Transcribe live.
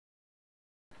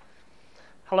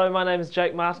Hello, my name is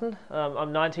Jake Martin.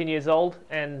 I'm 19 years old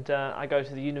and I go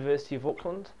to the University of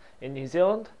Auckland in New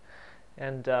Zealand.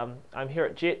 And I'm here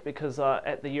at JET because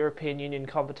at the European Union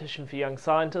Competition for Young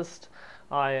Scientists,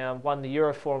 I won the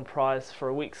Euroforum Prize for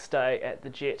a week's stay at the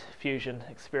JET fusion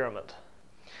experiment.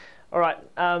 Alright,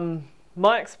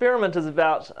 my experiment is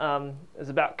about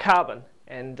carbon.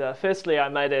 And firstly, I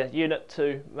made a unit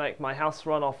to make my house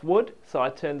run off wood. So I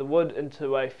turned the wood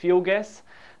into a fuel gas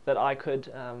that I could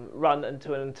run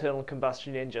into an internal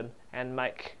combustion engine and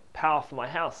make power for my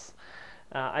house.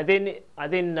 I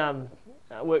then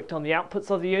worked on the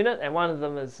outputs of the unit, and one of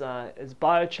them is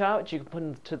biochar, which you can put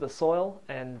into the soil,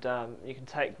 and you can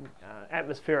take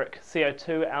atmospheric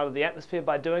CO2 out of the atmosphere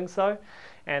by doing so,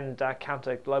 and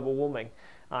counter global warming.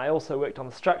 I also worked on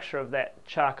the structure of that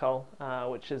charcoal,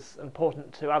 which is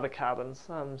important to other carbons,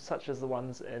 such as the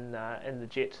ones in the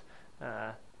JET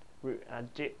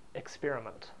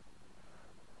experiment.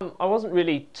 I wasn't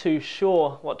really too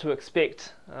sure what to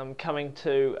expect coming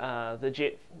to the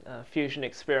JET fusion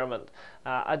experiment.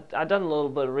 I'd done a little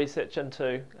bit of research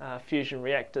into fusion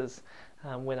reactors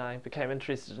when I became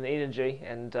interested in energy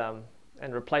and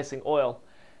replacing oil,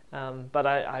 but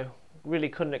I really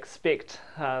couldn't expect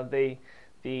the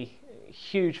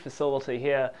huge facility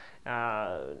here.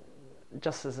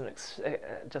 Just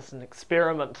an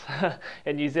experiment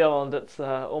in New Zealand, it's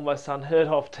almost unheard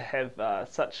of to have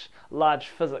such large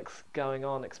physics going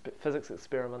on, physics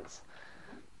experiments.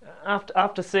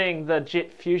 After seeing the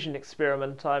JET fusion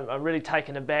experiment, I'm really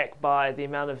taken aback by the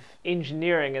amount of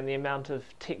engineering and the amount of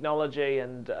technology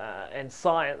and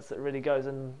science that really goes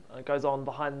on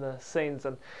behind the scenes,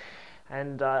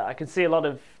 and I can see a lot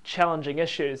of challenging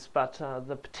issues, but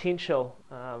the potential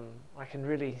I can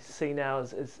really see now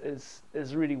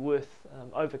is really worth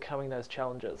overcoming those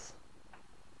challenges.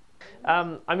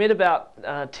 I met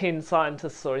about 10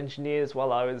 scientists or engineers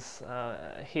while I was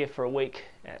here for a week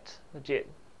at the JET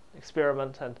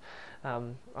experiment, and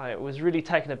I was really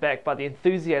taken aback by the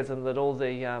enthusiasm that all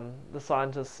the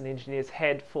scientists and engineers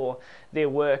had for their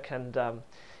work, and I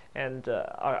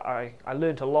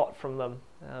learned a lot from them,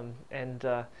 and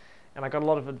I got a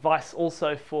lot of advice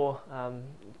also for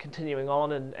continuing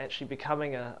on and actually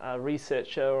becoming a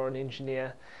researcher or an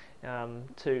engineer, and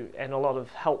a lot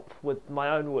of help with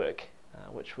my own work,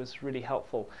 which was really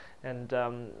helpful. And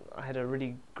I had a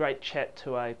really great chat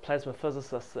to a plasma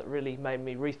physicist that really made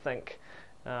me rethink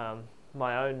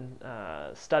my own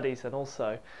studies and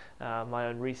also my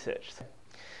own research.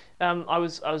 I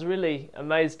was really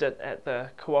amazed at the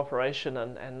cooperation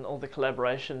and all the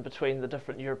collaboration between the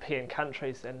different European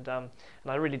countries, and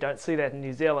I really don't see that in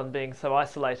New Zealand, being so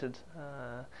isolated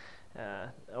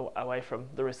away from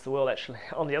the rest of the world, actually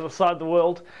on the other side of the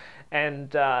world,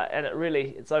 and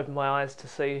it's opened my eyes to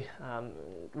see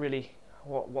really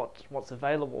what's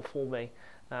available for me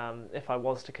if I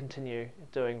was to continue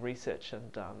doing research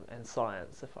and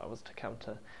science, if I was to come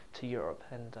to Europe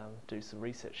and do some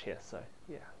research here. So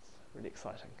yeah, it's really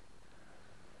exciting.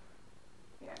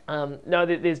 No,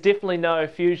 there's definitely no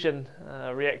fusion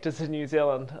reactors in New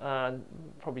Zealand,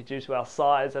 probably due to our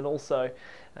size, and also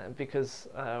because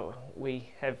we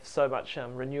have so much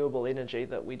renewable energy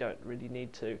that we don't really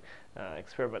need to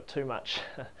experiment too much.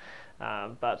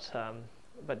 But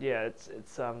yeah,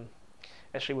 it's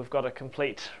actually, we've got a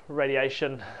complete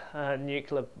radiation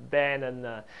nuclear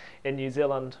ban in New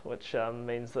Zealand, which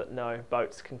means that no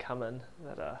boats can come in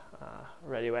that are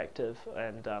radioactive,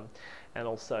 and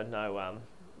also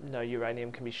no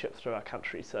uranium can be shipped through our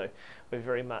country. So we're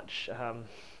very much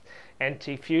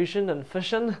anti-fusion and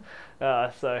fission.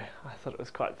 So I thought it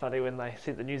was quite funny when they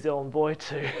sent the New Zealand boy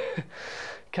to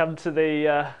come to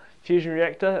the fusion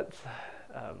reactor.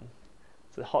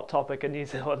 It's a hot topic in New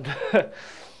Zealand.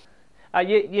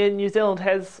 Yeah, New Zealand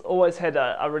has always had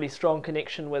a really strong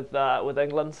connection with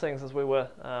England, seeing as we were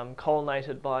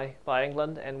colonisated by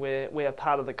England, and we are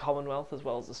part of the Commonwealth as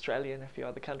well as Australia and a few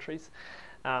other countries.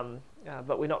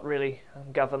 But we're not really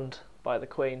governed by the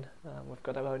Queen. We've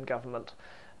got our own government,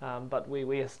 but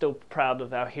we are still proud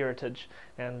of our heritage,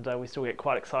 and we still get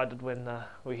quite excited when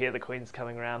we hear the Queen's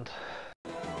coming around.